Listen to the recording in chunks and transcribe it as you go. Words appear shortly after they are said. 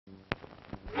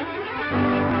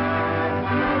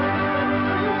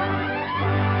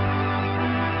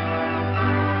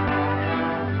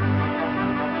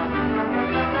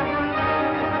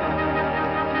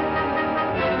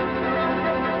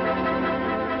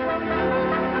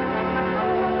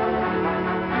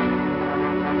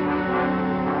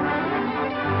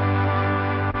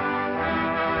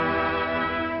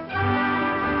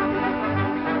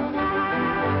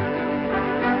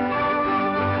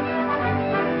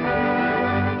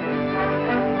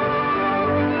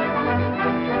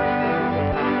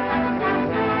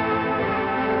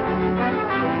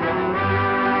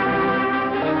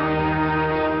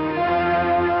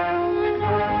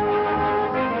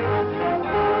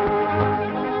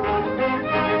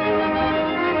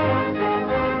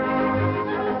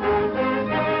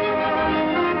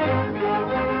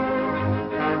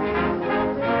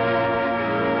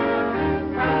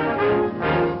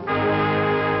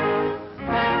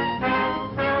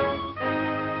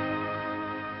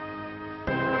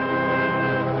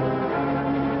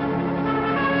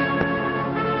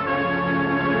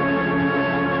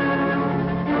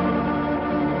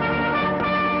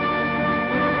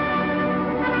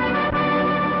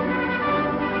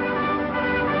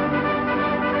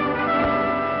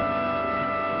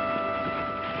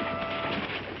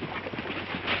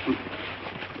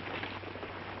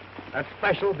That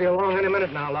special will be along any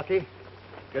minute now, Lucky.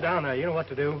 Get down there. You know what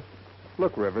to do.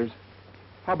 Look, Rivers,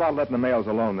 how about letting the mails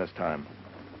alone this time?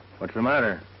 What's the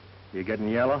matter? You getting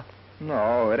yellow?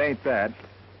 No, it ain't that.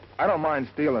 I don't mind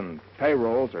stealing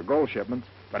payrolls or gold shipments,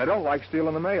 but I don't like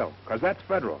stealing the mail, because that's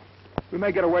federal. We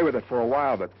may get away with it for a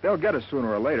while, but they'll get us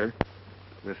sooner or later.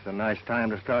 This is a nice time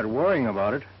to start worrying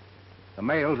about it. The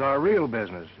mail's our real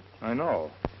business. I know.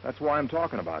 That's why I'm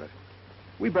talking about it.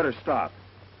 We better stop.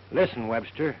 Listen,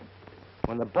 Webster.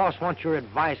 When the boss wants your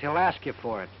advice, he'll ask you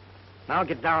for it. Now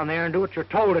get down there and do what you're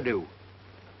told to do.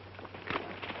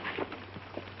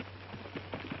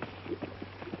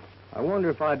 I wonder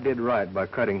if I did right by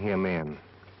cutting him in.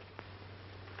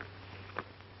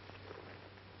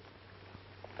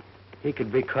 He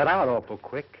could be cut out awful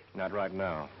quick. Not right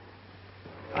now.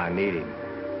 I need him.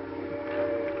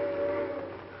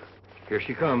 Here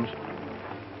she comes.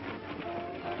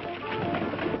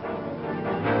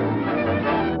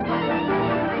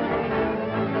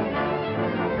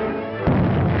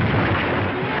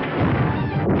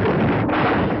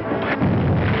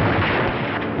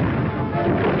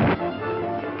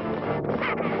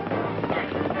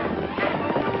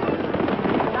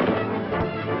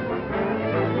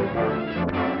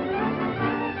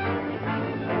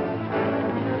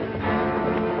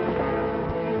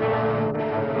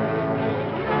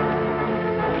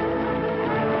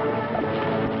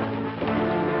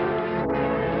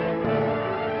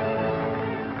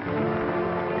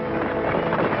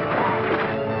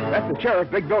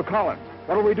 Sheriff, Big Bill Collins.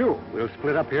 What'll we do? We'll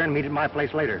split up here and meet at my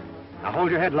place later. Now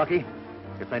hold your head, Lucky.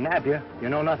 If they nab you, you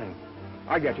know nothing.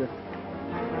 I get you.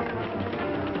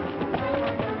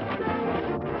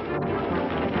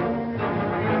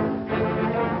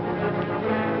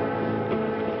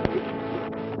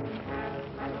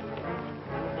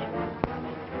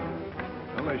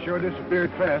 Well, they sure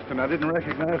disappeared fast, and I didn't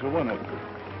recognize one of them.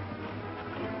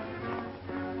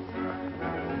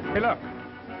 Hey, look.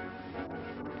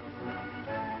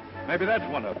 Maybe that's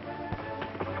one of them.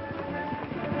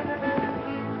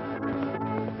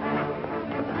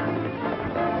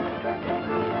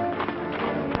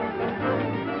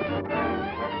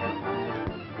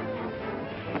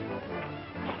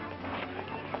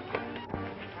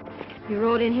 You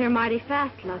rode in here mighty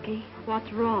fast, Lucky.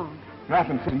 What's wrong?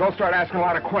 Nothing, son. Don't start asking a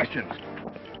lot of questions.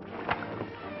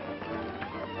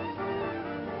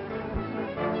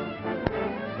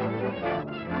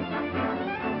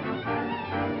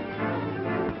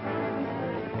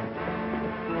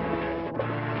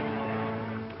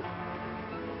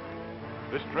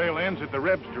 This trail ends at the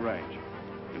Webster Ranch,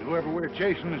 and whoever we're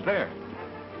chasing is there.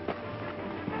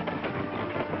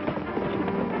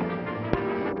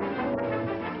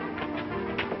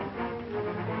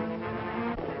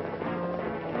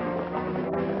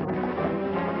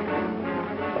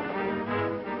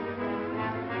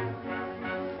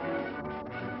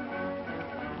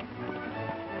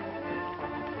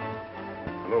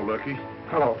 Hello, Lucky.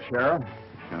 Hello, Sheriff.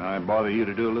 Can I bother you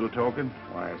to do a little talking?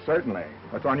 Why, certainly.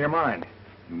 What's on your mind?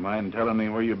 You mind telling me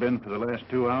where you've been for the last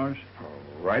 2 hours? Oh,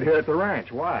 right here at the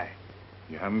ranch. Why?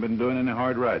 You haven't been doing any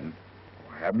hard riding.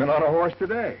 I haven't been on a horse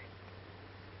today.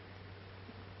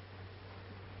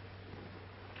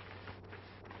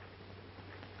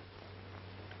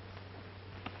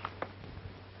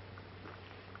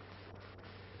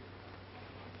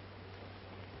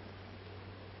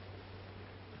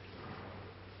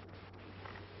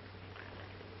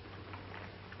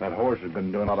 That horse has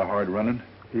been doing a lot of hard running.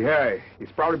 Yeah,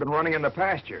 he's probably been running in the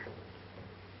pasture.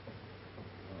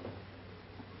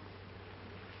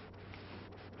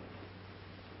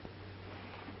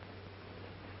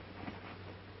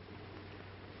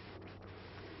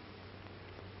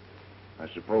 I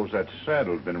suppose that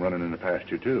saddle's been running in the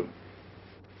pasture, too.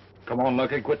 Come on,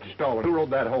 Lucky, quit the stalling. Who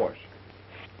rode that horse?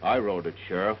 I rode it,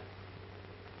 Sheriff.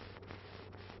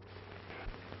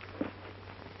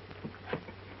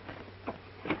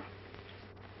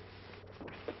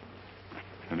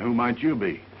 And who might you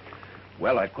be?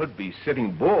 Well, I could be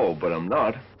Sitting Bull, but I'm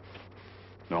not.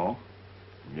 No?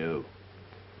 No.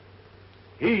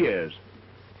 He is.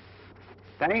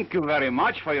 Thank you very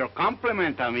much for your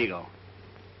compliment, amigo.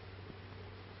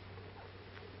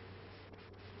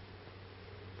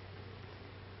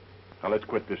 Now, let's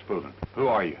quit this fooling. Who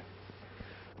are you?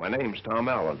 My name's Tom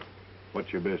Allen.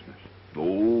 What's your business?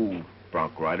 Oh,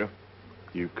 bronc rider.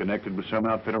 You connected with some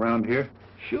outfit around here?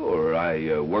 Sure,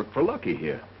 I work for Lucky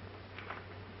here.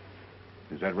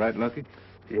 Is that right, Lucky?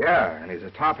 Yeah, and he's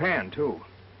a top hand, too.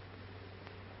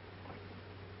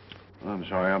 Well, I'm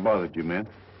sorry I bothered you, man.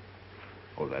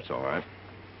 Oh, that's all right.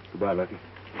 Goodbye, Lucky.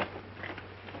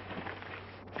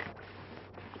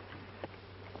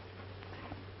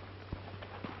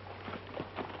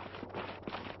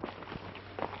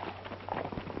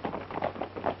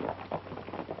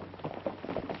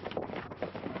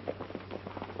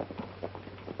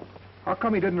 How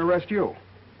come he didn't arrest you?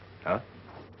 Huh?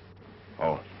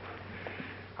 Oh,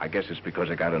 I guess it's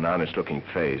because I got an honest-looking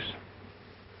face.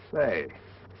 Say,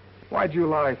 why'd you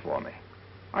lie for me?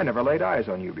 I never laid eyes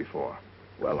on you before.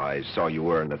 Well, I saw you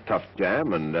were in a tough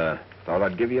jam and thought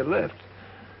I'd give you a lift.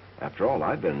 After all,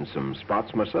 I've been in some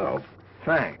spots myself.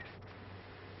 Thanks.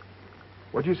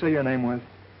 What'd you say your name was?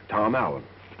 Tom Allen.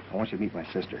 I want you to meet my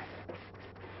sister.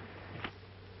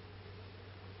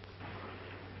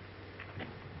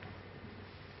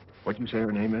 What'd you say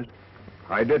her name is?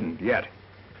 I didn't yet.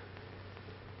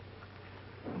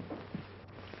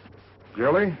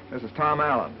 Julie, this is Tom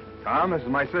Allen. Tom, this is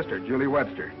my sister, Julie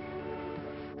Webster.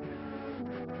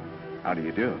 How do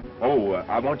you do? Oh,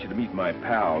 I want you to meet my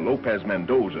pal, Lopez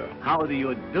Mendoza. How do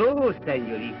you do,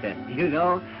 senorita? You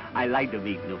know, I like to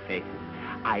meet new faces.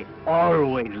 I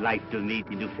always like to meet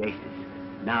new faces.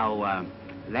 Now,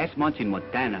 last month in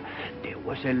Montana, there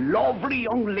was a lovely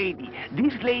young lady.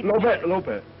 This lady...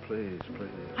 Lopez, please.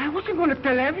 I wasn't going to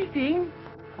tell everything.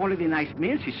 Only the nice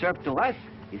meal she served to us,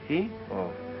 you see?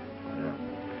 Oh, yeah.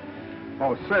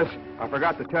 Oh, sis, I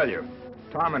forgot to tell you.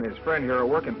 Tom and his friend here are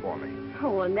working for me. Oh,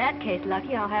 well, in that case,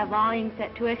 Lucky, I'll have volumes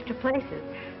at 2 extra places.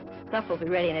 Stuff will be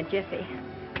ready in a jiffy.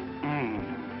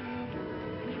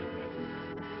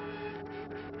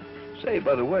 Say,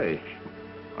 by the way,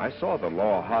 I saw the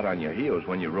law hot on your heels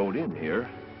when you rode in here.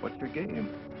 What's your game?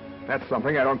 That's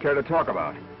something I don't care to talk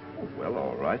about. Oh, well,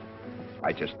 all right.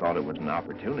 I just thought it was an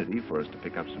opportunity for us to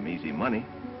pick up some easy money.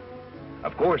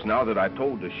 Of course, now that I've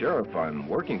told the sheriff I'm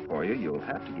working for you, you'll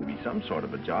have to give me some sort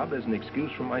of a job as an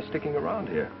excuse for my sticking around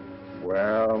here.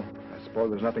 Well, I suppose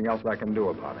there's nothing else I can do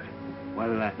about it.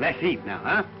 Well, let's eat now,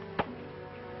 huh?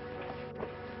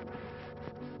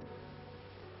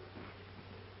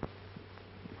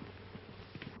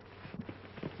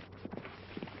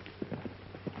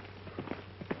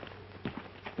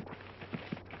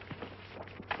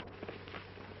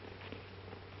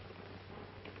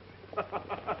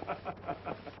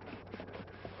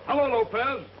 Hello,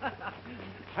 Lopez.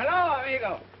 Hello,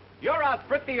 amigo. You're out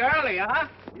pretty early, huh?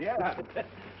 Yeah.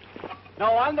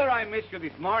 No wonder I missed you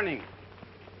this morning.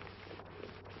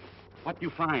 What you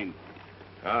find?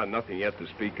 Nothing yet to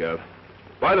speak of.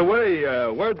 By the way,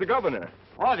 where's the governor?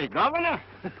 Oh, the governor?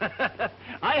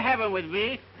 I have him with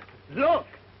me. Look.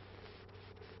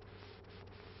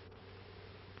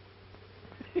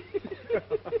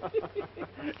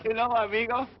 You know,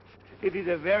 amigo, it is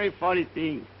a very funny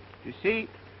thing. You see,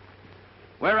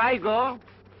 where I go,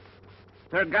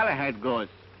 Sir Galahad goes.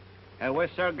 And where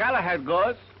Sir Galahad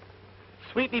goes,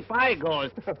 Sweetie Pie goes.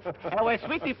 And where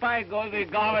Sweetie Pie goes, the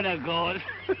governor goes.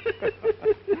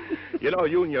 You know,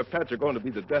 you and your pets are going to be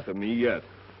the death of me yet.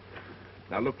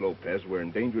 Now, look, Lopez, we're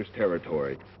in dangerous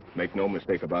territory. Make no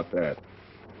mistake about that.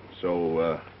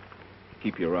 So,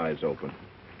 keep your eyes open.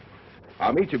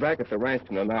 I'll meet you back at the ranch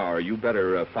in an hour. You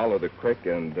better follow the creek,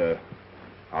 and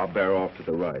I'll bear off to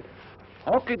the right.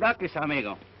 Okie dokies,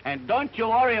 amigo. And don't you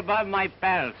worry about my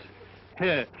pals.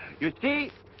 You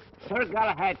see, Sir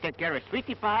Galahad take care of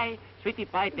Sweetie Pie, Sweetie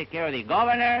Pie take care of the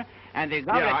governor, and the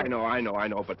governor... Yeah, I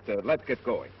know, but let's get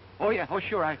going. Oh, yeah, oh,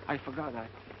 sure, I forgot that.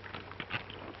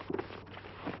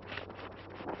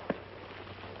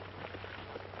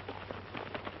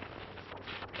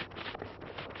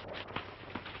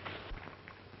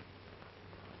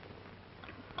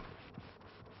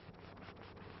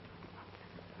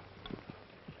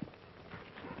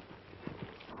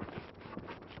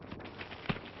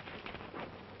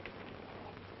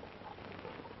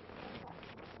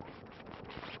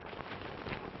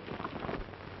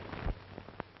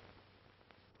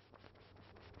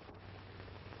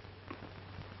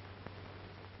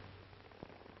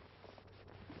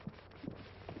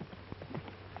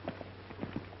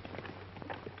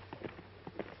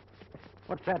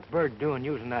 What's that bird doing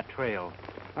using that trail?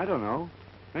 I don't know.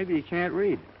 Maybe he can't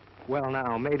read. Well,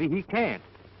 now, maybe he can't.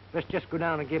 Let's just go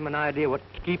down and give him an idea what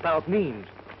keep out means.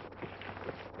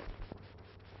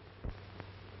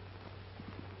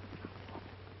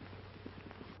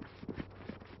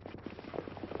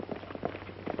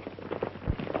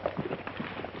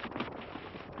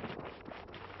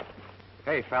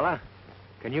 Hey, fella,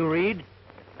 can you read?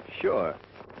 Sure.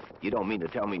 You don't mean to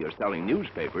tell me you're selling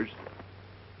newspapers?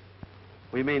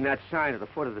 We mean that sign at the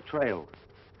foot of the trail.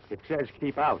 It says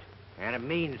keep out. And it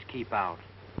means keep out.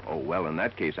 Oh, well, in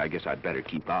that case, I guess I'd better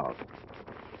keep out.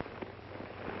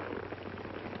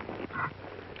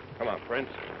 Come on, Prince.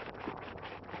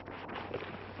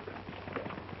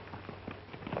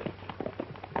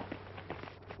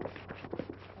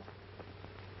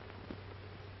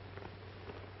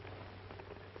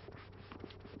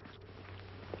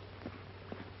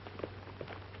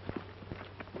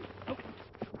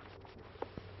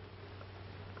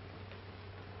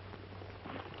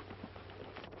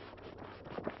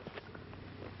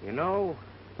 You know,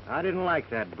 I didn't like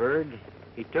that bird.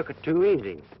 He took it too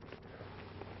easy.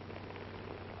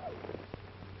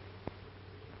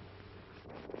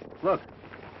 Look,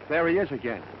 there he is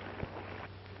again.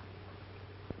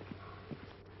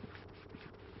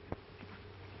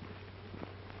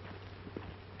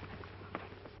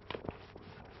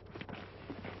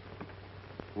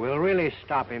 We'll really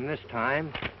stop him this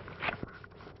time.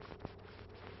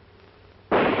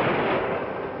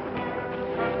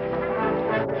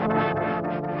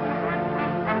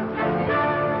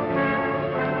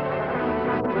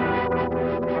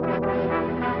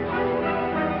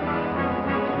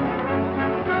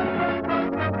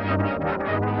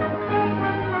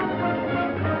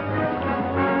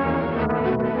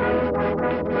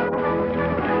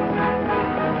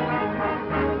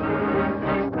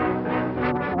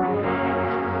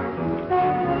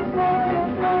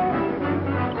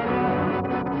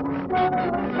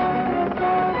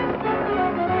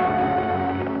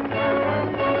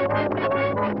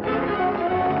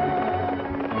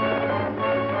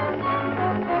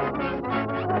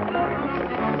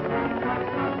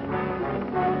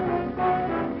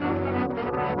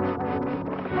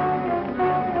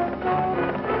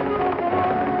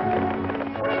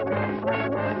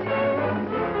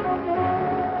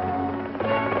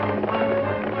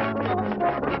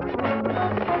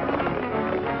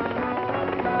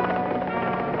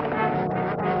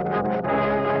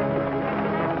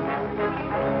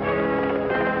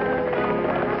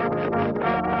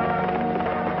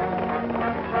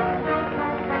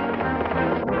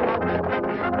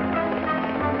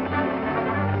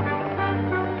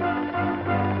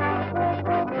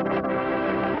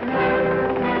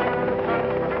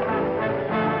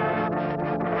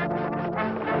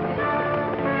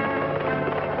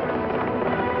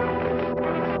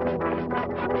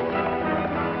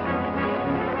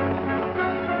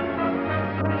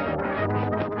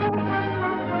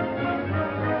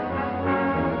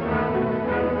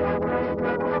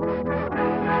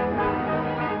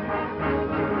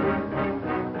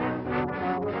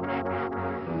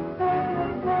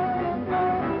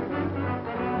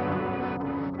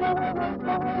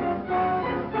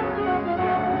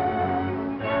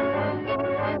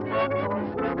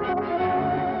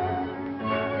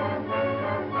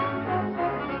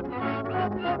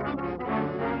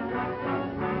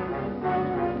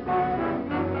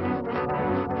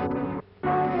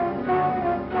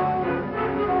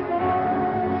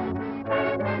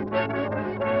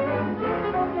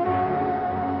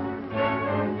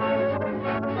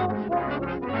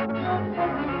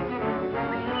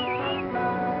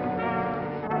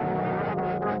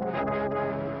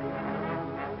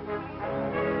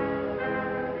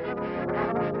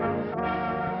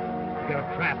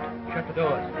 Shut the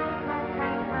doors.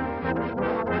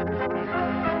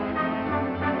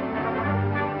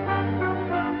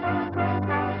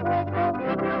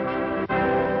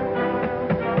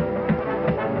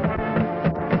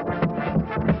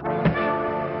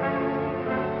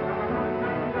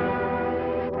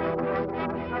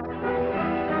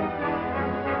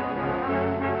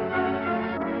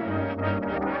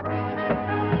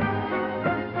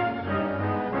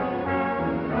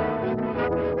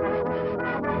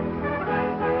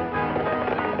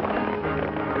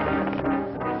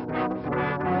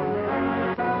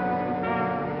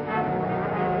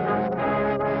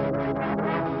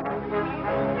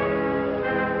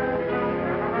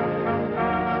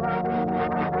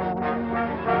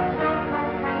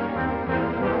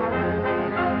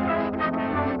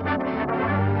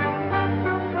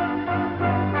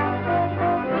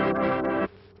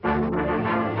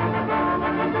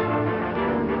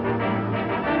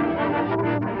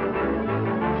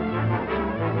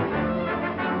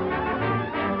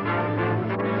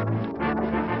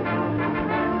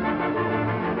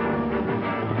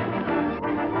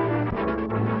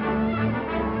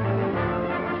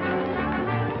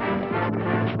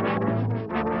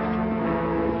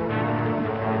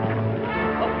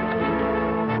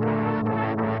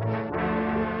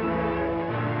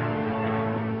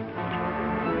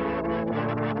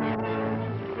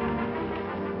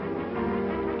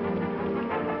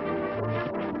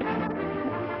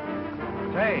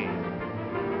 Say.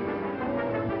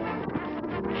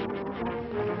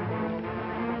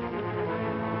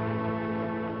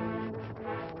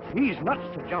 He's nuts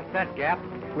to jump that gap.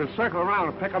 We'll circle around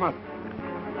and pick him up.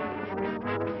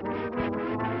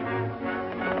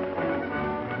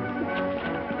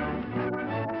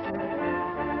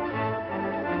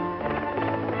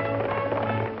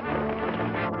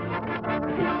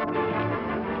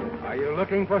 Are you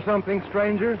looking for something,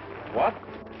 stranger? What?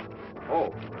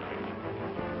 Oh.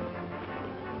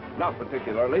 Not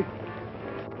particularly.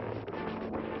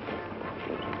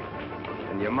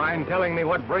 And you mind telling me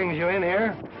what brings you in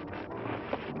here?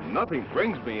 Nothing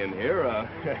brings me in here.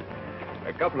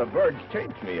 A couple of birds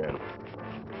chased me in.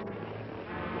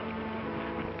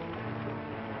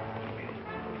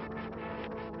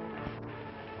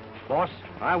 Boss,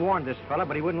 I warned this fella,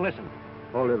 but he wouldn't listen.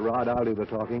 Hold it, Rod. I'll do the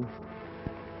talking.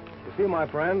 You see, my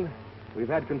friend, we've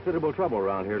had considerable trouble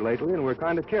around here lately, and we're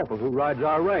kind of careful who rides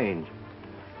our range.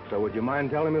 So would you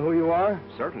mind telling me who you are?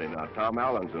 Certainly not. Tom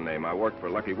Allen's the name. I work for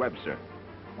Lucky Webster.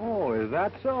 Oh, is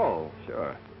that so?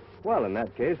 Sure. Well, in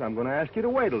that case, I'm going to ask you to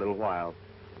wait a little while.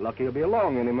 Lucky will be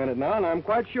along any minute now, and I'm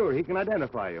quite sure he can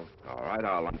identify you. All right,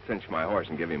 I'll uncinch my horse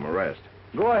and give him a rest.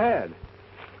 Go ahead.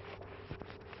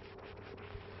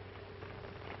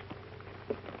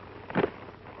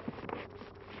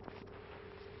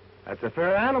 That's a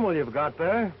fair animal you've got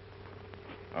there.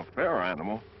 A fair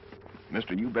animal?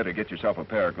 Mister, you better get yourself a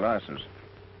pair of glasses.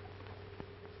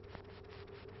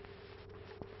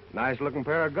 Nice-looking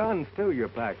pair of guns, too, you're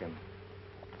packing.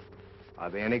 Are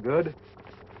they any good?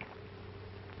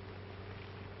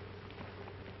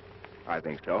 I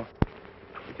think so.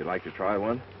 Would you like to try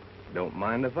one? Don't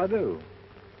mind if I do.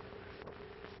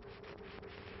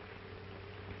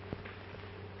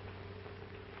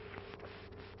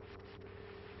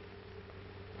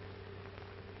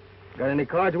 Got any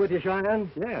cards with you,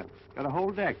 Cheyenne? Yeah, got a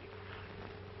whole deck.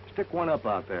 Stick one up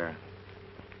out there.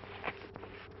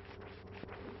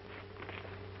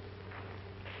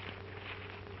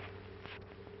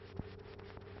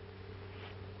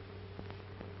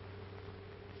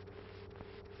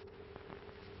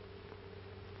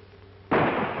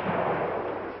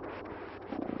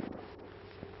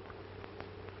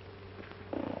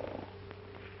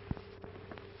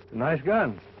 Nice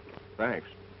gun. Thanks.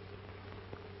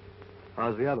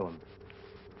 How's the other one?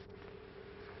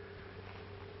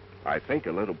 I think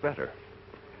a little better.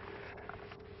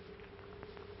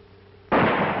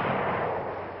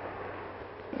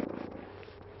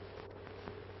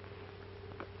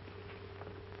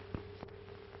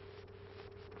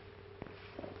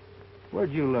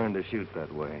 Where'd you learn to shoot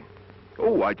that way?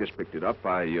 Oh, I just picked it up.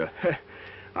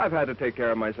 I've had to take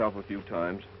care of myself a few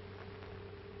times.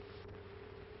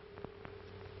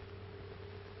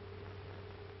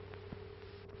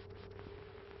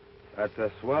 That's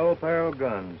a swell pair of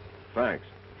guns. Thanks.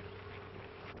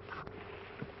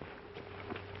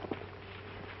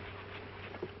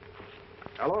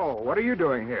 Hello, what are you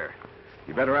doing here?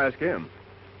 You better ask him.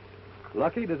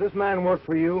 Lucky, does this man work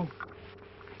for you?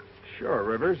 Sure,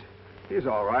 Rivers. He's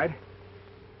all right.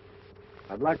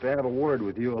 I'd like to have a word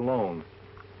with you alone.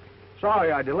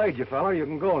 Sorry I delayed you, fella. You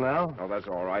can go now. Oh, that's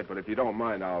all right, but if you don't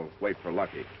mind, I'll wait for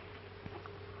Lucky.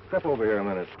 Step over here a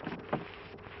minute.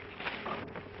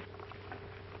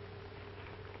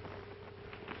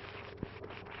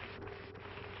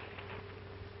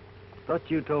 Thought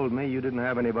you told me you didn't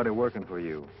have anybody working for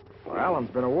you. Well,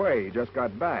 Alan's been away. He just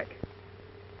got back.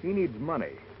 He needs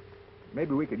money.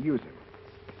 Maybe we could use him.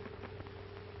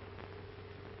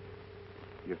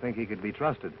 You think he could be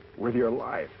trusted? With your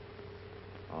life.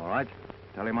 All right.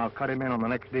 Tell him I'll cut him in on the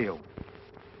next deal.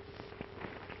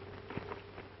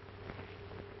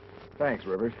 Thanks,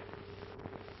 Rivers.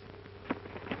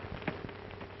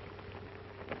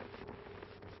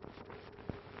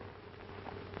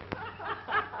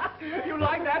 You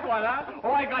like that one, huh?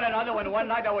 Oh, I got another one. One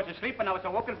night I was asleep and I was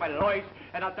awoken by noise,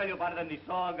 and I'll tell you about it in the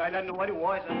song. I don't know what it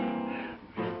was.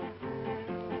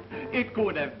 It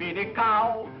could have been a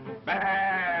cow.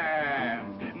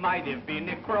 Bam! Might have been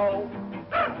a crow.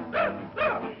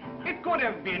 It could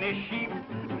have been a sheep.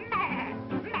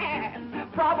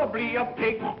 Probably a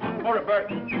pig, or a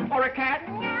bird, or a cat.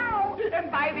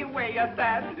 And by the way of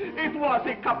that, it was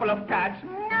a couple of cats.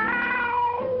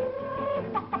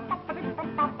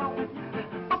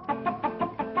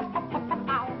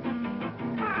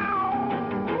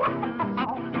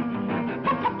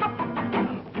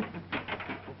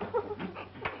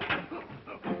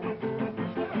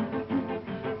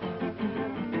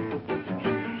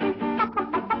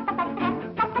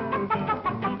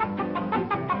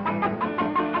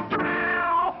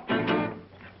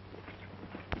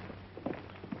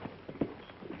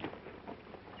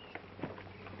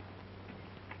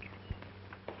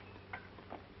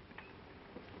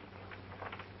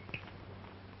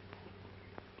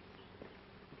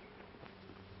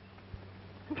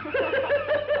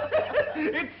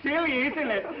 It's silly,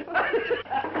 isn't it?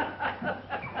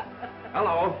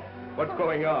 Hello. What's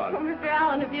going on? Oh, Mr.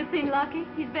 Allen, have you seen Lucky?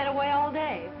 He's been away all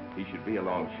day. He should be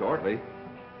along shortly.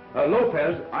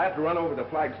 Lopez, I have to run over to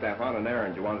Flagstaff on an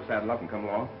errand. You want to saddle up and come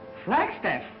along?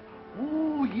 Flagstaff?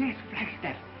 Oh, yes,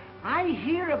 Flagstaff. I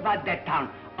hear about that town.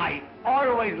 I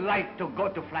always like to go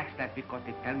to Flagstaff because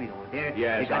they tell me over there.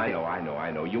 Yes, they got I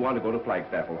know. You want to go to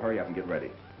Flagstaff. Well, hurry up and get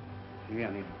ready. Yeah,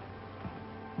 maybe.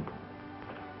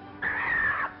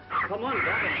 Come on,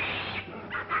 Governor.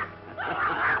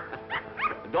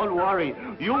 Don't worry.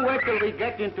 You wait till we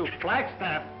get into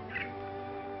Flagstaff.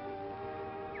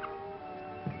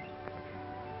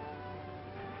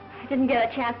 I didn't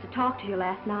get a chance to talk to you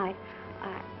last night.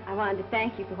 I wanted to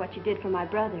thank you for what you did for my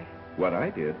brother. What I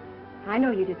did? I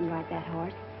know you didn't ride that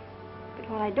horse. But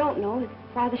what I don't know is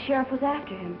why the sheriff was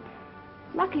after him.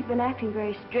 Lucky's been acting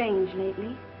very strange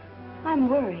lately. I'm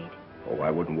worried. Oh,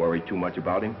 I wouldn't worry too much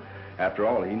about him. After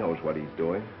all, he knows what he's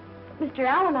doing. Mr.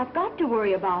 Allen, I've got to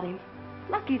worry about him.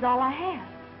 Lucky's all I have.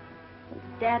 Since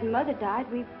Dad and Mother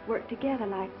died, we've worked together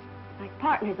like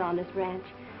partners on this ranch.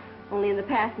 Only in the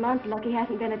past month, Lucky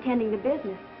hasn't been attending to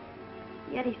business.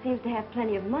 Yet he seems to have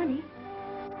plenty of money.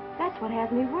 That's what has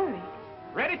me worried.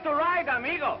 Ready to ride,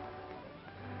 amigo.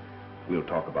 We'll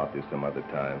talk about this some other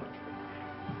time.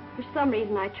 For some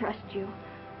reason, I trust you.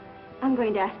 I'm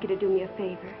going to ask you to do me a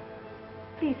favor.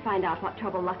 Please find out what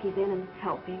trouble Lucky's in and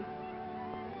help him.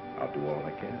 I'll do all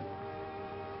I can.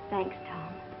 Thanks,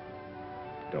 Tom.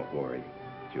 Don't worry,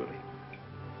 Julie.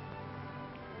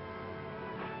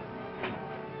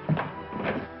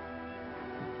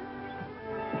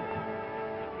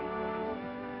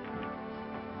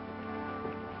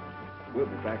 We'll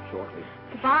be back shortly.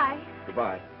 Goodbye.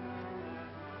 Goodbye.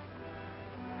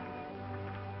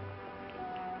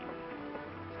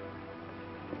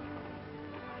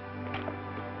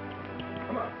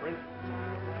 Come on, Prince.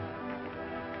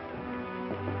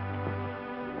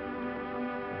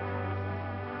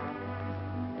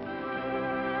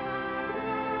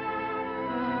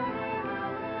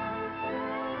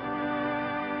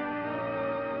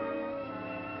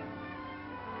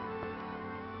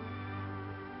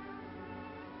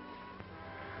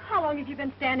 How long have you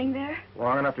been standing there?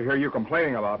 Long enough to hear you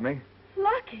complaining about me.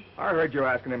 Lucky. I heard you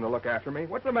asking him to look after me.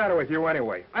 What's the matter with you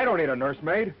anyway? I don't need a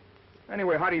nursemaid.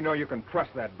 Anyway, how do you know you can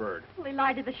trust that bird? Well, he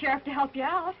lied to the sheriff to help you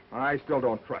out. I still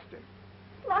don't trust him.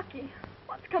 Lucky,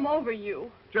 what's come over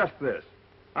you? Just this.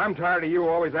 I'm tired of you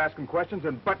always asking questions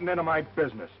and butting into my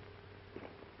business.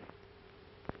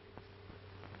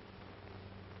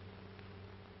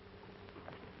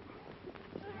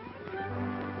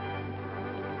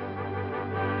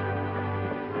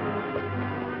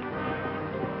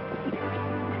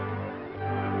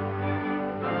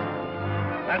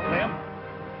 That's him.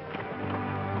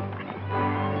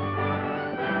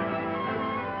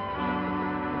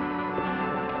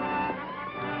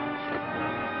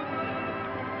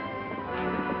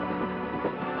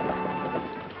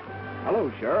 Hello,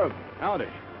 Sheriff. Howdy.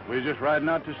 We were just riding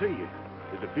out to see you.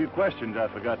 There's a few questions I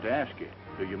forgot to ask you.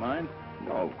 Do you mind?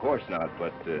 No, of course not,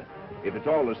 but if it's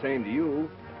all the same to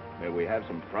you, may we have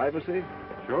some privacy?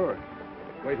 Sure.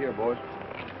 Wait here, boys.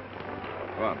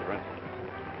 Come on, Trent.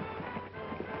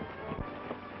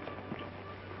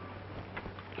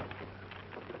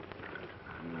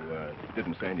 You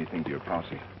didn't say anything to your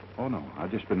posse. Oh, no.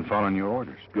 I've just been following your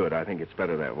orders. Good. I think it's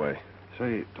better that way.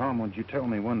 Say, Tom, would you tell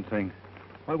me one thing?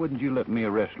 Why wouldn't you let me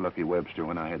arrest Lucky Webster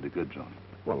when I had the goods on him?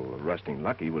 Well, arresting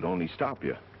Lucky would only stop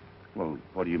you. Well,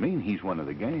 what do you mean? He's one of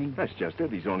the gang. That's just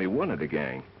it. He's only one of the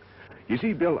gang. You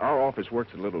see, Bill, our office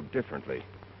works a little differently.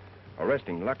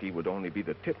 Arresting Lucky would only be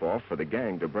the tip-off for the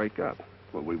gang to break up.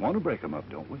 Well, we want to break him up,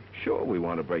 don't we? Sure, we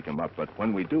want to break him up, but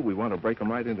when we do, we want to break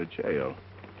him right into jail.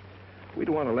 We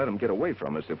don't want to let them get away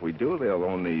from us. If we do, they'll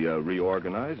only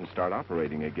reorganize and start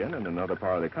operating again in another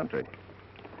part of the country.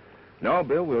 No,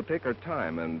 Bill, we'll take our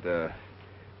time, and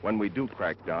when we do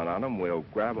crack down on them, we'll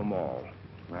grab them all.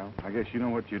 Well, I guess you know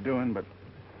what you're doing, but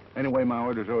anyway, my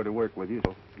orders are to work with you,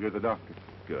 so you're the doctor.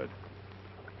 Good.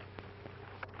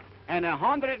 And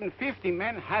 150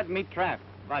 men had me trapped.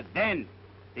 But then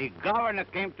the governor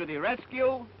came to the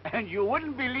rescue, and you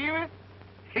wouldn't believe it.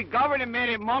 The governor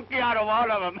made a monkey out of all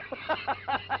of them.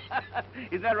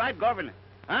 Is that right, governor?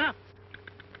 Huh?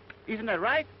 Isn't that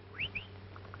right?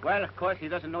 Well, of course, he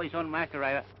doesn't know his own master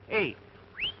either. Hey.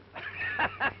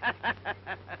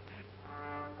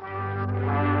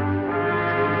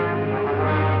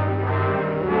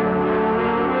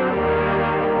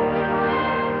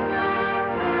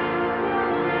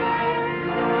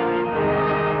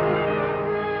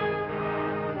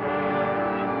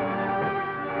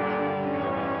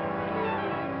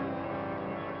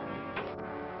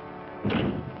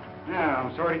 Yeah,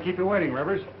 I'm sorry to keep you waiting,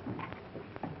 Rivers.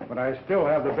 But I still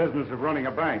have the business of running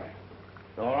a bank.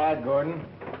 It's all right, Gordon.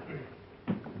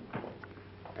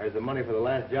 There's the money for the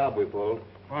last job we pulled.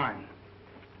 Fine.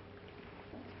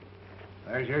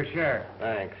 There's your share.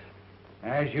 Thanks.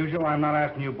 As usual, I'm not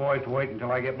asking you boys to wait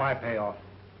until I get my payoff.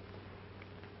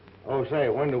 Oh, say,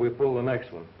 when do we pull the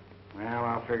next one? Well,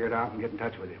 I'll figure it out and get in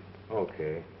touch with you.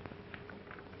 Okay.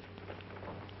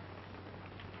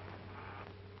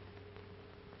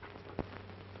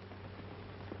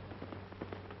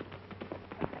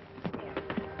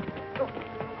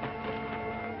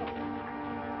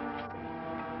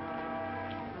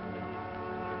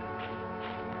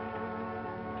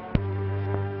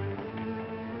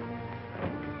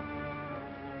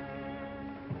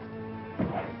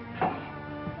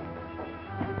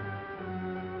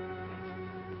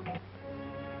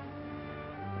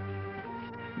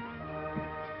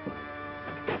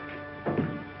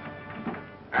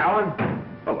 Alan?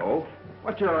 Hello.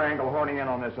 What's your angle honing in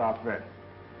on this outfit?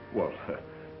 Well,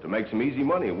 to make some easy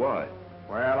money, why?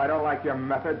 Well, I don't like your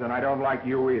methods, and I don't like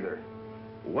you either.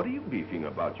 What are you beefing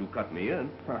about? You cut me in.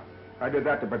 Huh. I did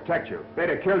that to protect you. They'd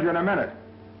have killed you in a minute.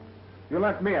 You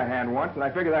lent me a hand once, and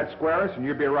I figured that'd square us, and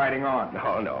you'd be riding on.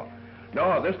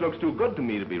 No, this looks too good to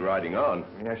me to be riding on.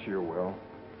 Yes, you will.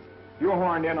 You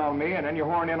horned in on me, and then you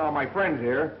horned in on my friends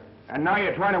here, and now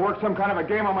you're trying to work some kind of a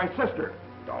game on my sister.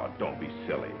 Oh, don't be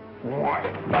silly. What?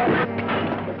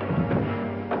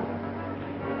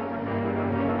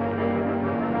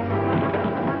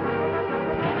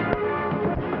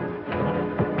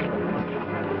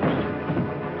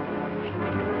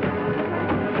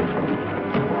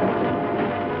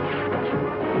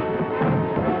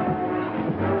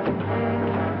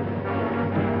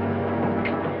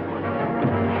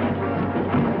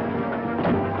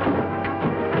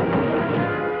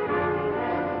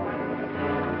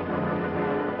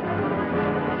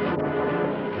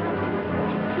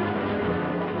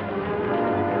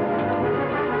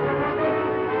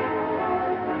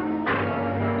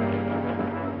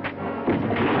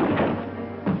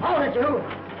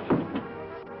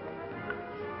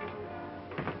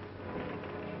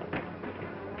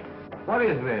 What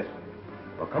is this?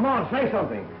 Well, come on, say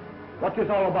something. What's this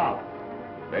all about?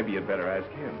 Maybe you'd better ask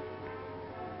him.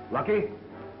 Lucky?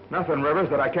 Nothing, Rivers,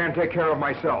 that I can't take care of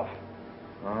myself.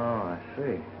 Oh, I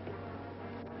see.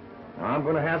 Now, I'm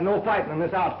going to have no fighting in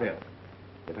this outfit.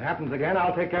 If it happens again,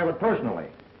 I'll take care of it personally.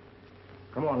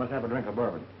 Come on, let's have a drink of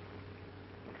bourbon.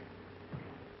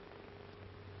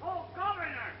 Oh,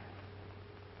 Governor!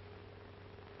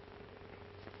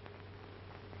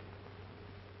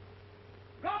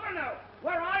 Governor,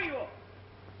 where are you?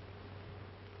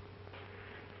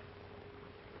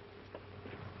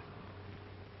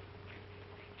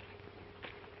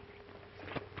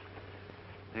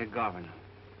 Hey, Governor,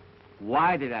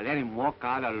 why did I let him walk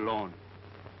out alone?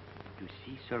 You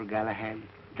see, Sir Galahad,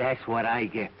 that's what I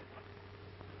get.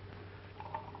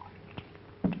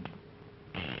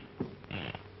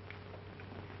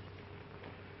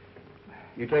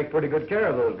 You take pretty good care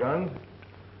of those guns.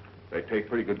 They take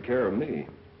pretty good care of me.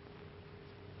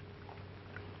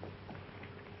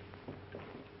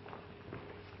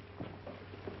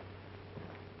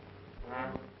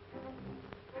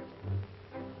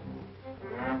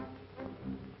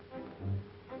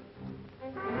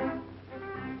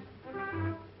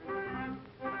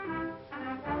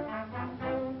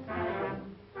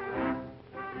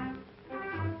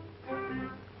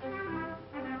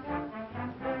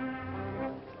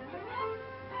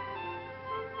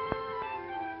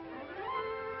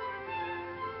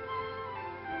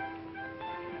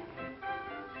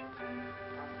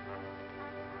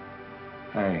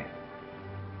 Hey,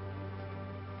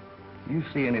 you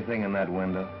see anything in that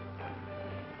window?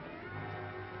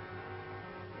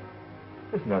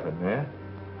 There's nothing there.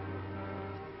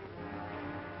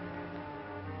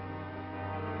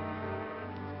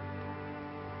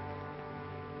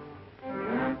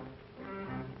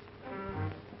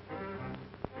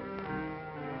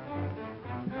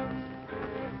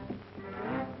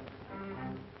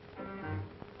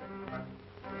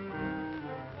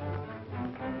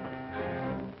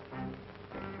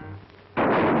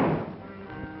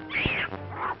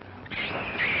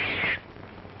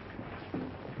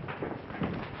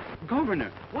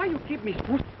 Governor, why you keep me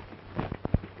spooked?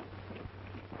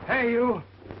 Hey, you!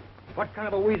 What kind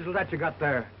of a weasel that you got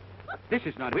there? This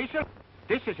is not weasel.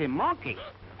 This is a monkey.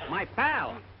 My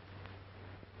pal.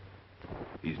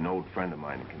 He's an old friend of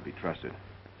mine and can be trusted.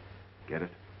 Get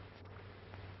it?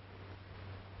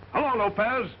 Hello,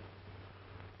 Lopez.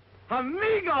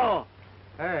 Amigo!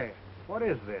 Hey, what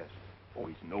is this? Oh,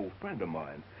 he's an old friend of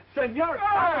mine. Senor!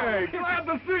 Hey, glad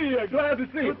to see you. Glad to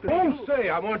see you. Oh, say,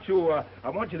 I want you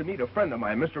to meet a friend of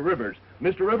mine, Mr. Rivers.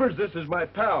 Mr. Rivers, this is my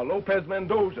pal, Lopez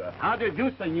Mendoza. How do you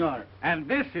do, senor? And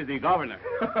this is the governor.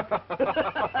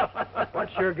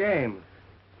 What's your game?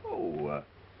 Oh,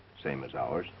 same as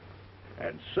ours.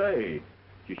 And say,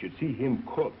 you should see him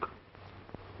cook.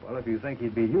 Well, if you think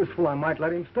he'd be useful, I might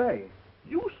let him stay.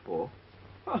 Useful?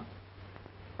 Huh.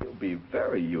 He'll be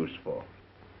very useful.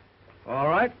 All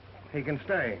right, he can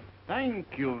stay. Thank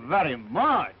you very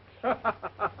much.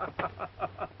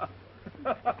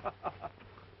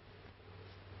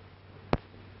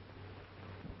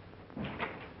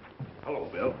 Hello,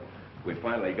 Bill. We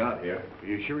finally got here. Are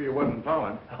you sure you wasn't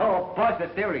following? Oh,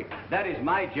 positively. That is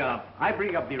my job. I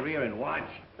bring up the rear and watch.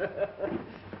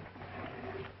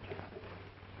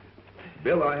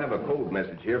 Bill, I have a code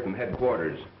message here from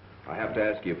headquarters. I have to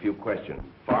ask you a few questions.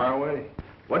 Far away.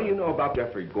 What do you know about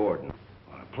Jeffrey Gordon?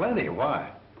 Plenty.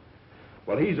 Why?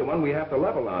 Well, he's the one we have to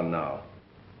level on now.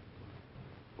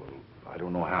 Well, I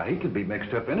don't know how he could be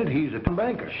mixed up in it. He's a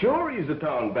banker. Sure, he's a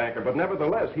town banker, but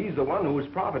nevertheless, he's the one who's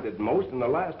profited most in the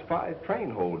last 5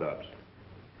 train holdups.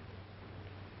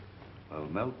 Well,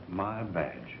 melt my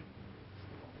badge.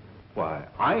 Why,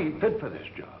 I ain't fit for this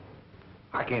job.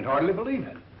 I can't hardly believe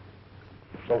it.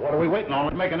 So what are we waiting on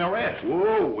to make an arrest?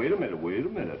 Whoa, wait a minute.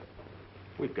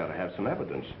 We've got to have some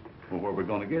evidence. Well, where are we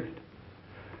going to get it?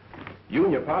 You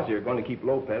and your posse are going to keep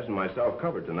Lopez and myself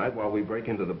covered tonight while we break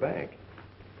into the bank.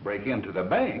 Break into the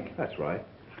bank? That's right.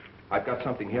 I've got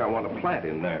something here I want to plant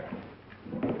in there.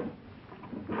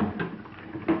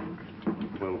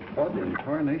 Well, what in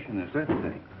tarnation is that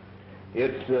thing?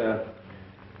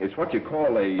 It's what you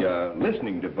call a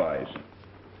listening device.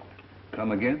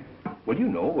 Come again? Well, you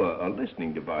know, a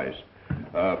listening device.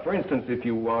 For instance, if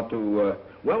you want to,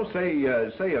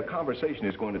 say a conversation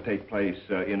is going to take place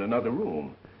in another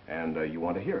room, and you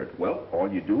want to hear it. Well,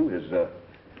 all you do is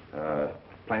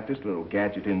plant this little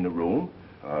gadget in the room,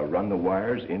 run the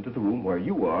wires into the room where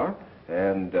you are,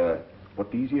 and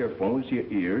put these earphones to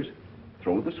your ears,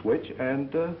 throw the switch,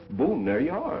 and boom, there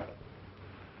you are.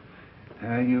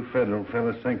 You federal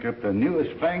fellas think up the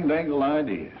newest fang-dangle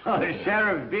ideas. Oh,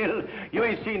 Sheriff Bill, you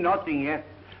ain't seen nothing yet.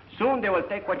 Soon they will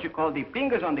take what you call the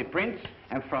fingers on the prints,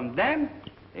 and from them,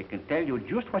 they can tell you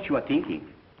just what you are thinking.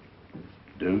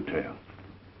 Do tell.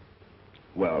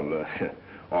 Well,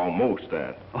 almost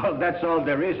that. Well, that's all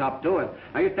there is up to it.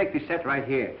 Now, you take the set right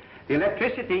here. The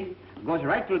electricity goes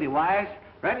right through the wires,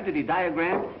 right into the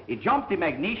diagram. It jumps the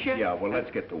magnesia. Yeah, well, let's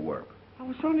get to work. I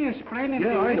was only explaining.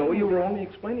 Yeah, I know. You were only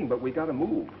explaining, but we got to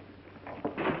move.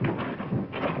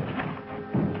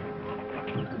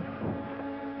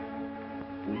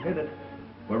 We hit it.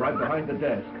 We're right behind the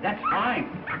desk. That's fine.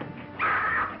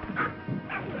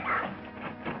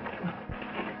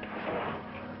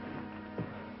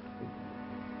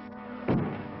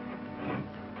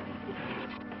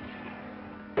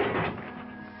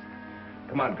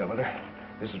 Come on, Governor.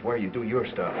 This is where you do your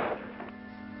stuff.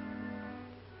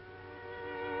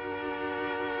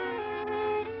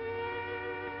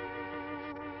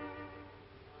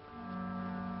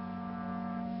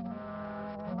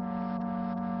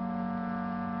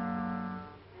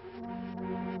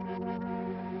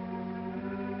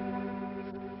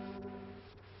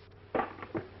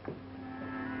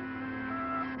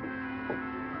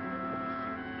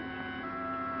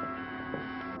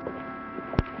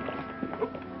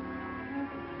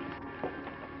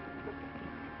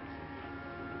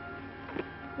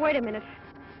 Wait a minute.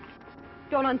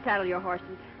 Don't unsaddle your horses.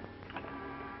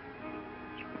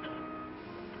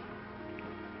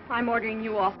 I'm ordering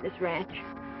you off this ranch.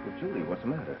 Well, Julie, what's the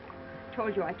matter? I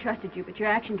told you I trusted you, but your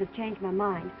actions have changed my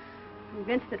mind. I'm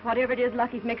convinced that whatever it is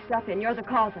Lucky's mixed up in, you're the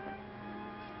cause of it.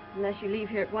 Unless you leave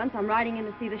here at once, I'm riding in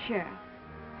to see the sheriff.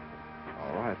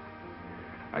 All right.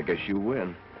 I guess you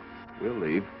win. We'll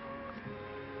leave.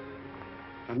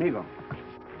 Amigo,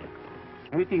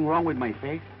 anything wrong with my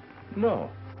face? No.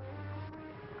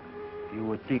 You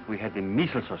would think we had the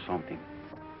measles or something.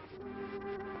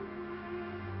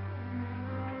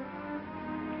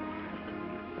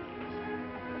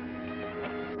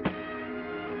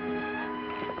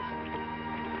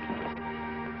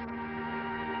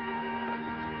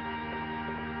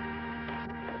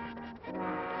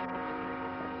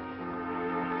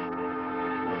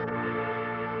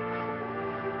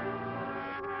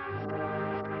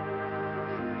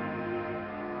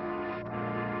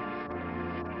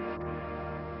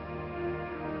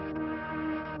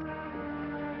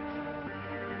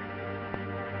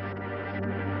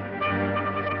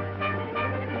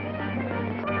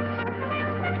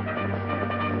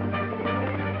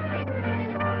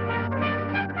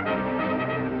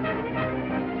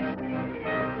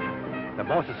 The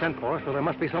boss has sent for us, so there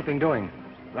must be something doing.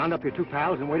 Round up your 2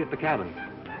 pals and wait at the cabin.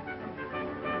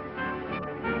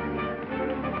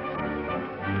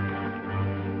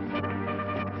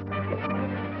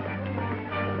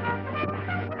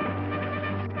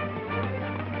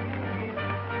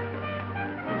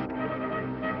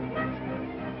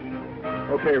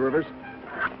 Okay, Rivers.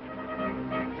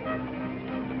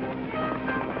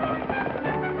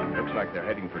 Looks like they're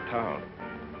heading for town.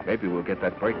 Maybe we'll get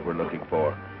that break we're looking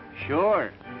for.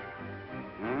 Sure.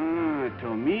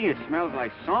 To me, it smells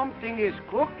like something is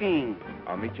cooking.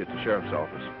 I'll meet you at the sheriff's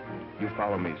office. You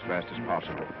follow me as fast as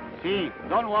possible. See,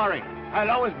 don't worry. I'll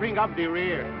always bring up the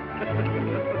rear.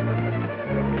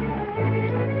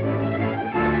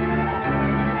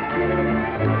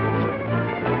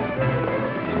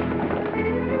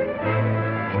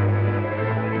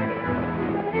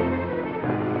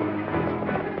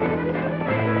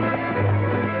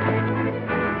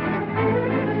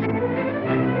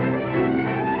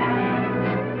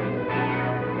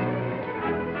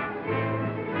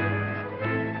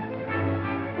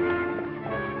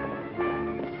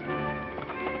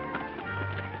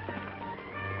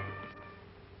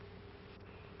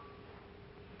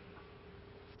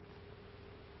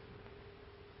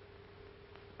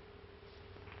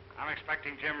 I'm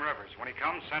expecting Jim Rivers. When he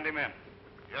comes, send him in.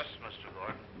 Yes, Mr.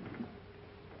 Gordon.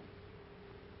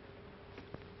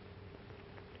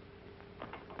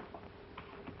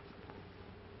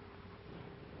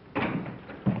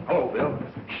 Hello, Bill.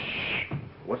 Shh.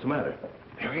 What's the matter?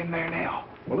 They're in there now.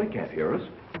 Well, they can't hear us.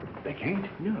 They can't?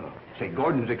 No. Say,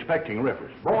 Gordon's expecting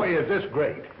Rivers. Boy, is this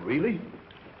great. Really?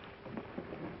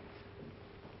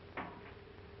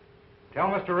 Tell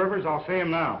Mr. Rivers I'll see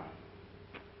him now.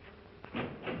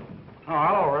 Oh,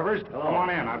 hello, Rivers. Hello. Come on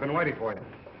in. I've been waiting for you.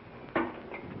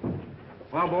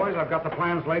 Well, boys, I've got the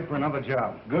plans laid for another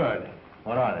job. Good.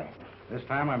 What are they? This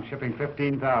time I'm shipping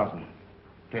 15,000.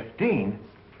 15?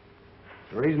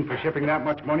 The reason for shipping that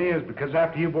much money is because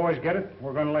after you boys get it,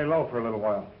 we're going to lay low for a little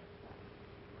while.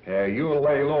 Yeah, you'll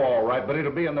lay low all right, but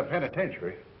it'll be in the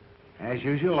penitentiary. As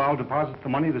usual, I'll deposit the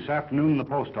money this afternoon in the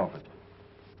post office.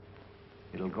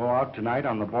 It'll go out tonight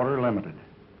on the Border Limited.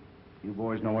 You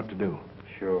boys know what to do.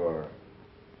 Sure.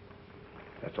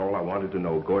 That's all I wanted to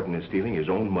know. Gordon is stealing his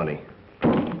own money.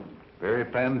 Very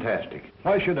fantastic.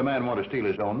 Why should a man want to steal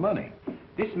his own money?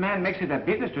 This man makes it a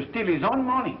business to steal his own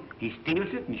money. He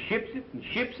steals it and ships it and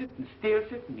ships it and steals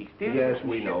it and he steals it. Yes, and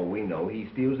we know. He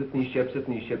steals it and he ships it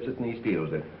and he ships it and he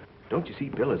steals it. Don't you see,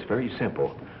 Bill, it's very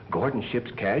simple. Gordon ships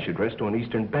cash addressed to an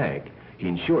Eastern bank. He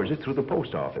insures it through the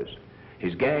post office.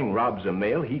 His gang robs a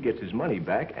mail, he gets his money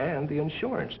back and the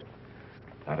insurance.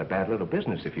 Not a bad little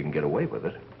business if you can get away with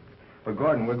it. But,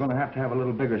 Gordon, we're going to have a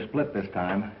little bigger split this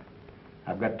time.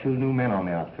 I've got 2 new men on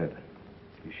the outfit.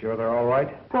 You sure they're all right?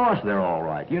 Of course they're all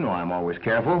right. You know I'm always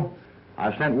careful.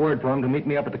 I've sent word for them to meet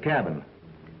me up at the cabin.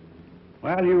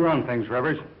 Well, you run things,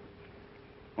 Rivers.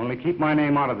 Only keep my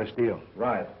name out of this deal.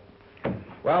 Right.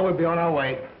 Well, we'll be on our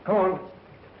way. Come on.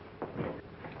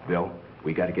 Bill,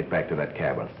 we got to get back to that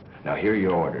cabin. Now, here are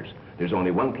your orders. There's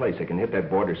only one place that can hit that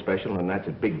border special, and that's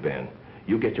at Big Bend.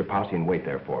 You get your posse and wait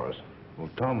there for us. Well,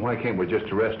 Tom, why can't we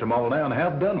just arrest them all now and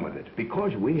have done with it?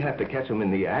 Because we have to catch them in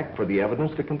the act for the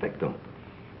evidence to convict them.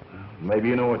 Maybe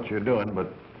you know what you're doing,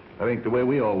 but I think the way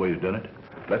we always done it.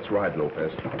 Let's ride,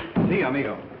 Lopez. See you,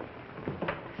 amigo.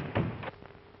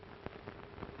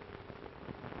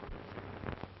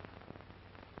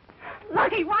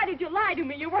 Lucky, why did you lie to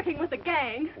me? You're working with a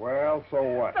gang. Well, so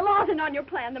what? The law isn't on your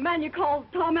plan. The man you call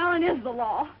Tom Allen is the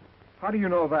law. How do you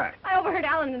know that? I overheard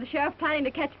Allen and the sheriff planning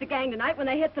to catch the gang tonight when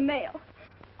they hit the mail.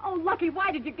 Oh, Lucky,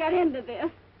 why did you get into this?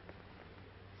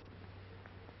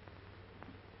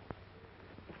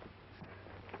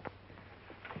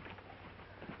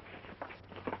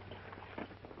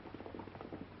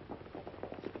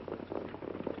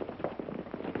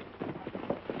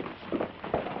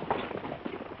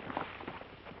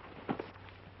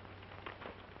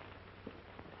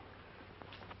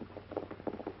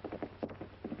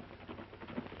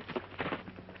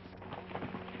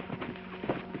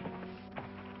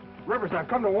 Rivers, I've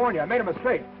come to warn you. I made a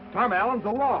mistake. Tom Allen's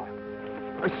the law.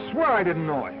 I swear I didn't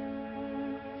know it.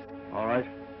 All right.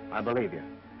 I believe you.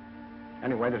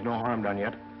 Anyway, there's no harm done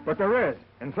yet. But there is.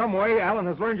 In some way, Allen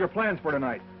has learned your plans for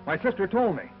tonight. My sister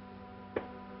told me.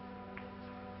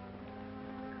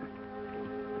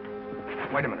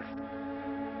 Wait a minute.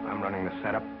 I'm running the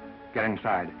setup. Get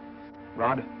inside.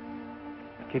 Rod,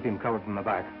 keep him covered from the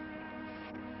back.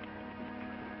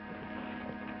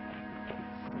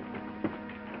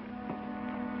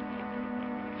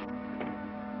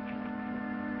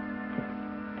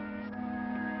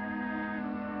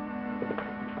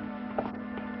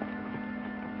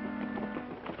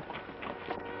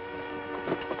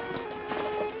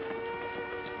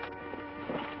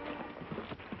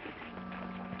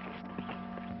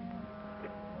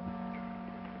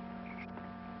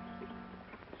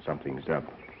 Something's up.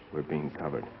 We're being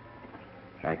covered.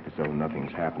 Act as though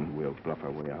nothing's happened. We'll bluff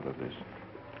our way out of this.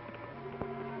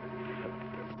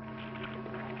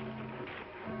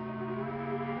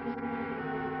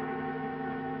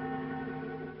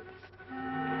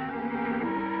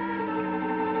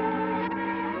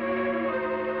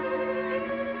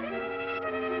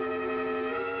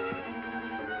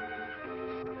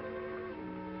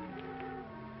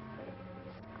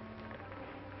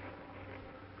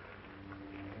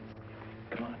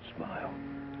 Come on, smile.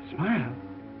 Smile?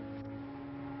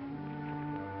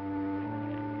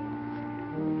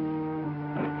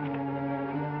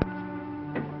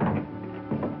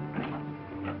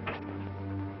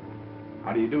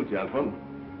 How do you do, gentlemen?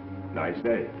 Nice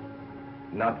day.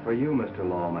 Not for you, Mr.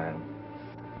 Lawman.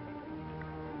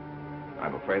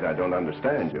 I'm afraid I don't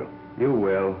understand you. You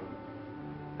will.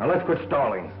 Now let's quit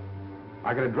stalling.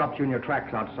 I could have dropped you in your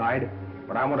tracks outside,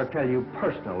 but I want to tell you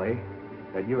personally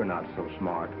that you're not so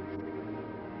smart.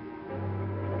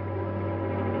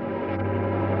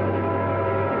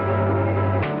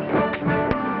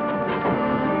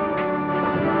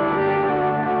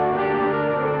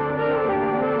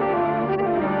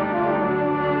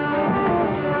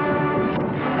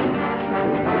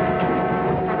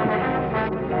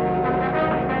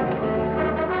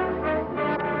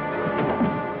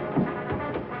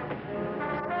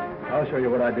 I'll show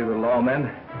you what I do to the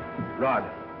lawmen. Rod,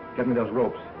 get me those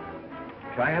ropes.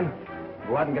 Cheyenne,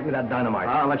 go out and get me that dynamite.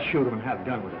 Let's shoot him and have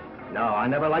done with it. No, I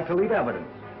never like to leave evidence.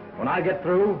 When I get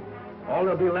through, all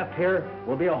that'll be left here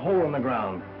will be a hole in the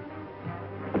ground.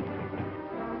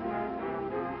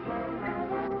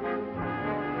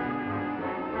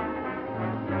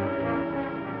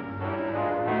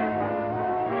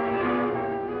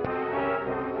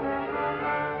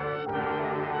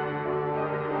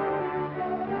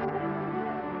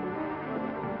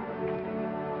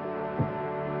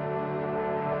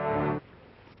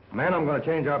 Man, I'm going to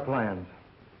change our plans.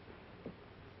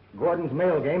 Gordon's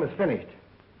mail game is finished.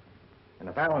 And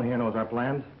if Allen here knows our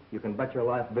plans, you can bet your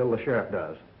life Bill the sheriff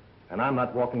does. And I'm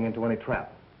not walking into any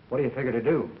trap. What do you figure to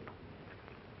do?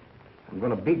 I'm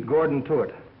going to beat Gordon to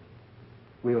it.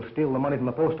 We'll steal the money from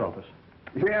the post office.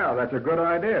 Yeah, that's a good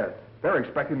idea. They're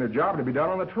expecting the job to be done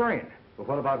on the train. But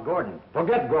what about Gordon?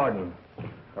 Forget Gordon.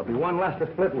 There'll be one less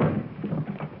to split with.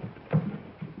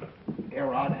 Here,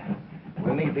 Rod.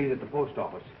 We'll need these at the post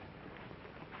office.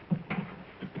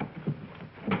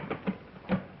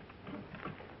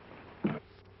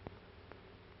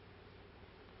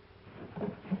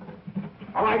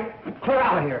 All right, clear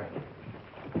out of here.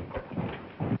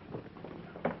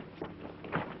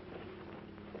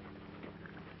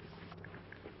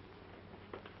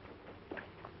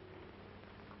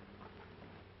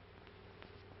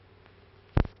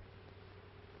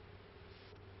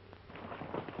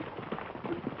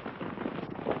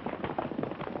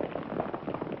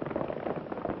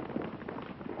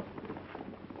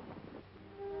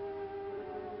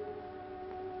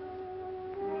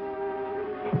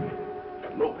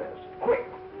 Lopez, quick!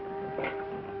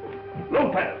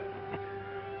 Lopez!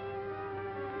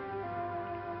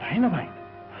 Dynamite?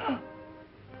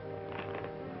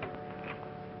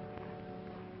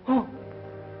 Oh!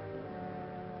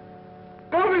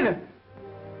 Governor!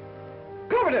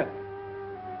 Governor!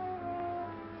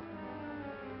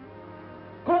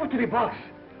 Go over to the box.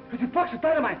 There's a box of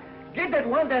dynamite. Get that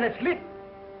one down and slit.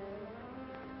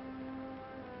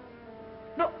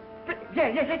 No,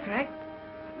 yeah, that's right.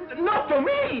 Not to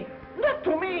me! Not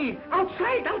to me!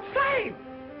 Outside, outside!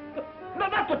 No,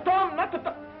 not to Tom, not to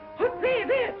Tom. Oh,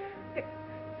 there.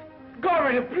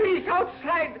 Governor, please,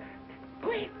 outside.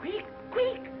 Quick.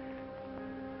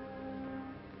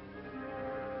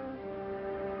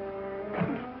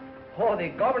 Oh, the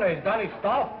governor has done his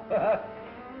stuff.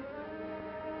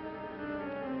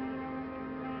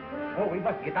 Oh, we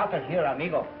must get out of here,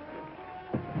 amigo.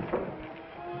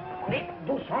 Quick,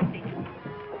 do something.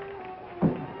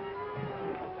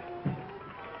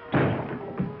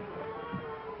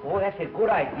 Oh, that's a good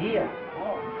idea.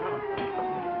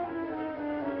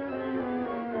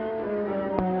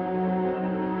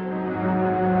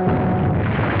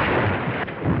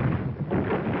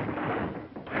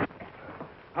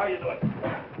 How you doing?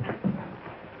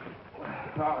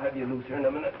 I'll have you loose here in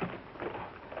a minute.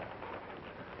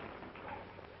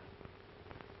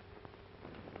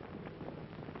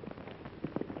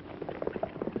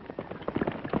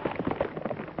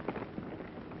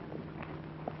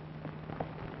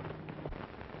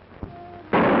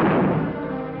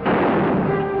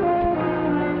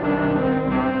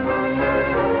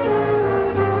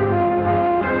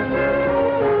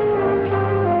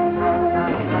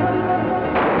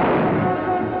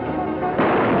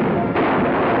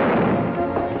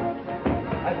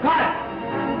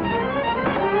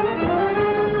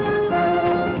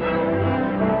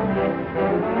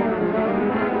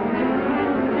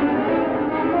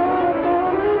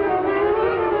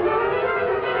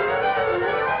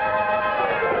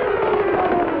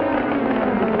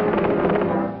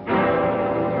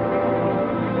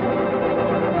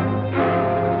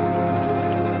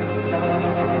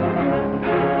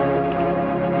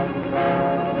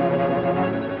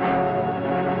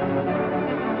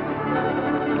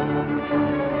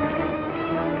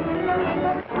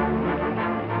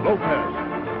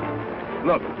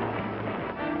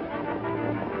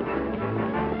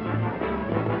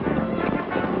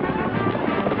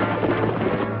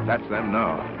 them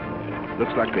now.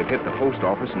 Looks like they've hit the post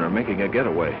office and are making a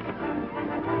getaway.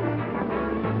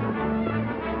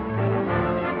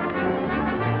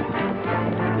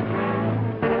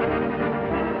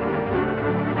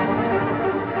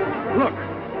 Look.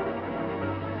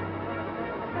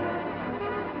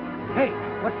 Hey,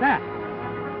 what's that?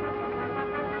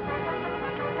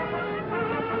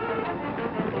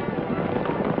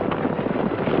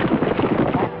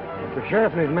 The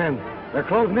sheriff and his men. They're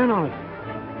closing in on us.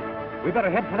 We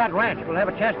better head for that ranch. We'll have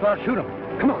a chance to outshoot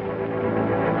them. Come on.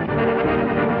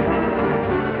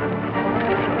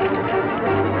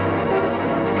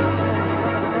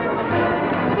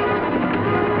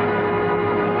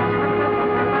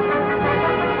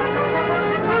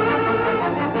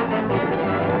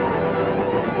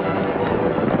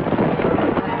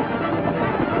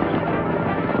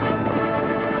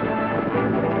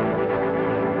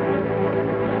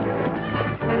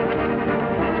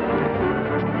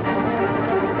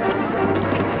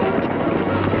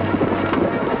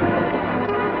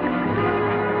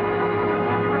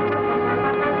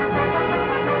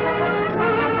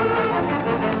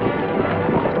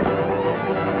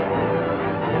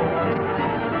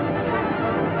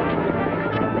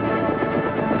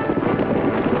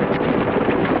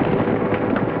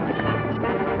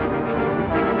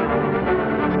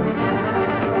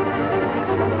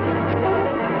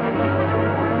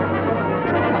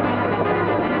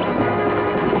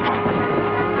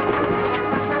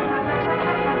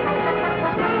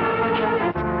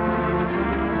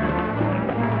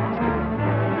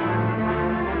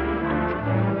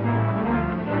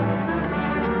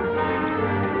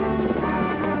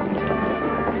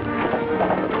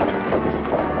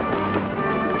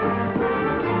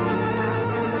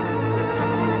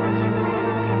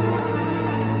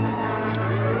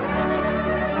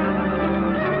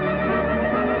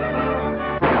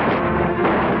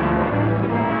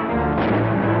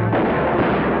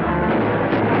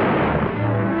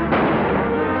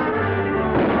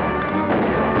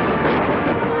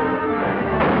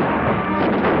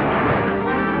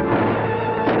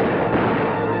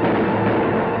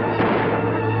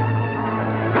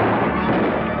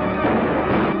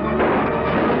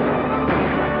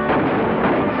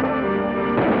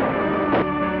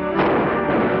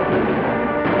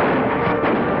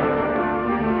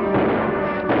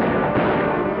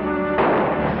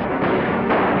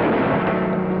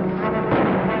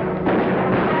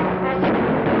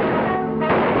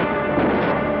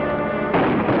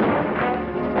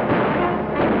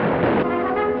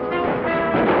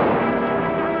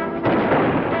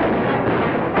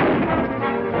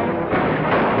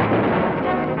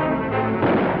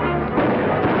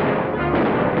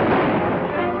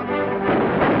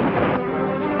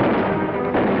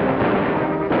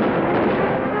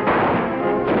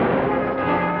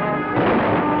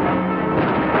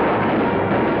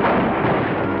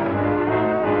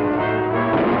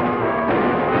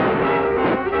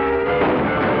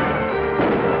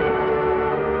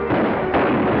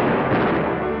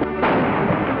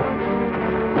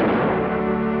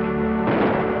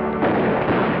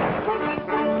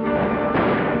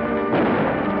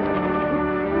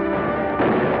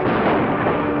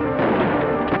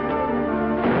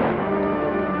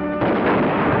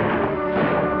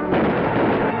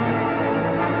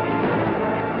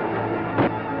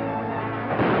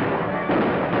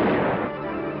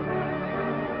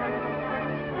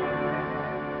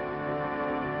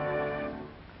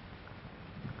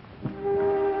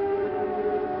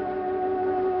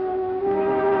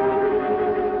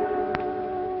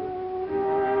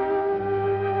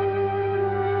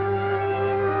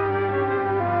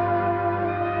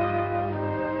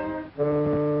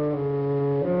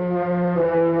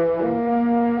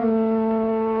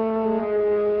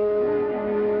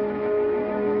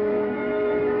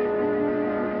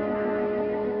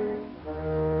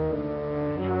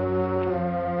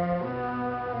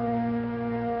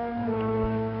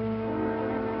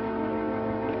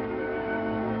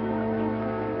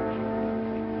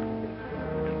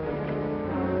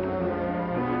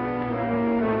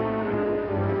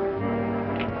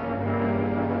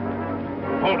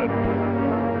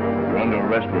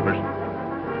 arrest, Rivers.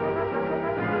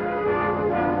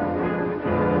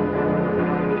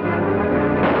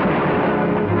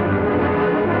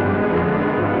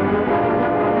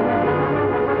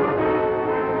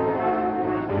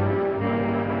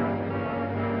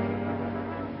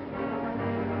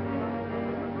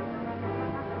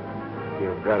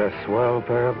 You've got a swell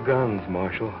pair of guns,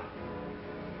 Marshal.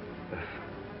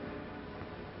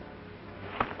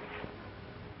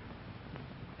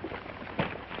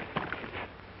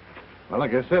 Well, I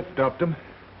guess that stopped him.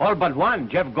 All but one,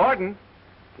 Jeff Gordon.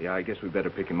 Yeah, I guess we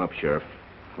better pick him up, Sheriff.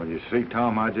 Well, you see,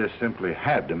 Tom, I just simply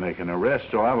had to make an arrest,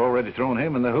 so I've already thrown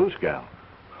him in the hoosegow.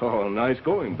 Oh, nice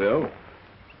going, Bill.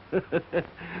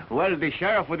 Well, the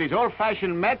sheriff with his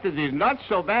old-fashioned methods is not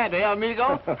so bad, eh,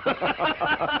 amigo?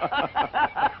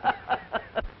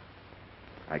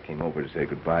 I came over to say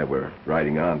goodbye. We're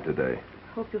riding on today.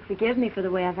 Hope you'll forgive me for the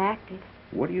way I've acted.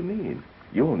 What do you mean?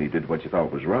 You only did what you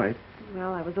thought was right.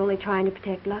 Well, I was only trying to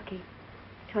protect Lucky.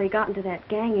 Till he got into that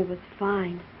gang, he was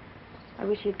fine. I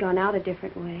wish he'd gone out a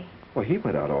different way. Well, he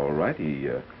went out all right.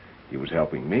 He was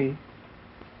helping me.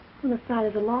 On the side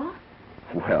of the law?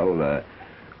 Well,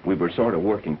 we were sort of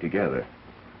working together.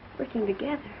 Working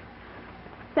together.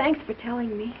 Thanks for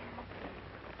telling me.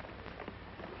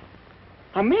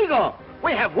 Amigo,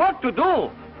 we have work to do.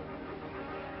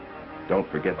 Don't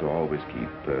forget to always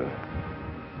keep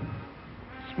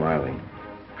smiling.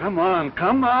 Come on,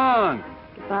 come on.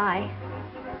 Goodbye.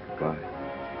 Bye.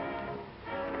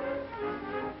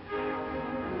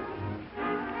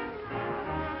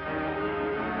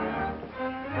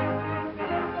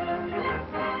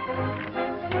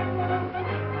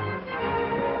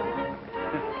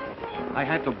 I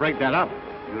had to break that up.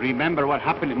 You remember what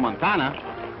happened in Montana?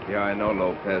 Yeah, I know,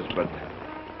 Lopez, but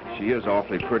she is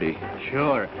awfully pretty.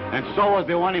 Sure. And so was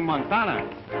the one in Montana.